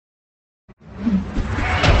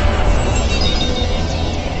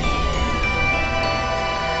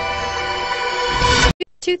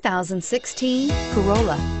2016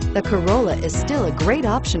 Corolla. The Corolla is still a great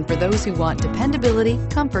option for those who want dependability,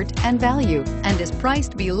 comfort, and value, and is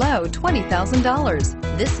priced below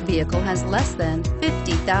 $20,000. This vehicle has less than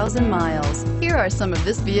 50,000 miles. Here are some of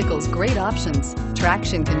this vehicle's great options: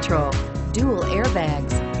 traction control, dual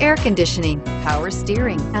airbags, air conditioning, power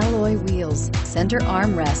steering, alloy wheels, center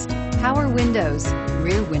armrest, power windows,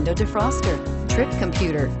 rear window defroster, trip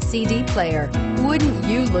computer, CD player. Wouldn't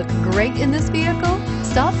you look great in this vehicle?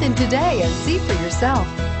 Stop in today and see for yourself.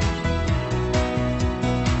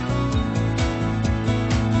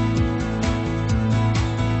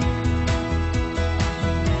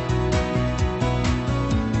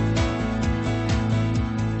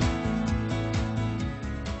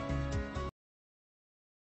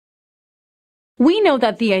 We know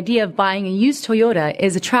that the idea of buying a used Toyota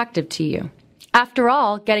is attractive to you. After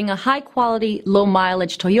all, getting a high-quality,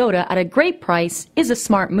 low-mileage Toyota at a great price is a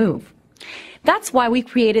smart move. That's why we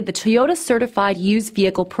created the Toyota Certified Used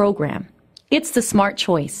Vehicle Program. It's the smart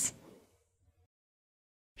choice.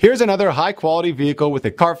 Here's another high-quality vehicle with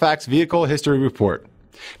a Carfax Vehicle History Report.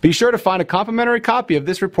 Be sure to find a complimentary copy of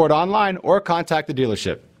this report online or contact the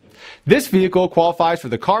dealership. This vehicle qualifies for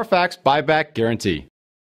the Carfax Buyback Guarantee.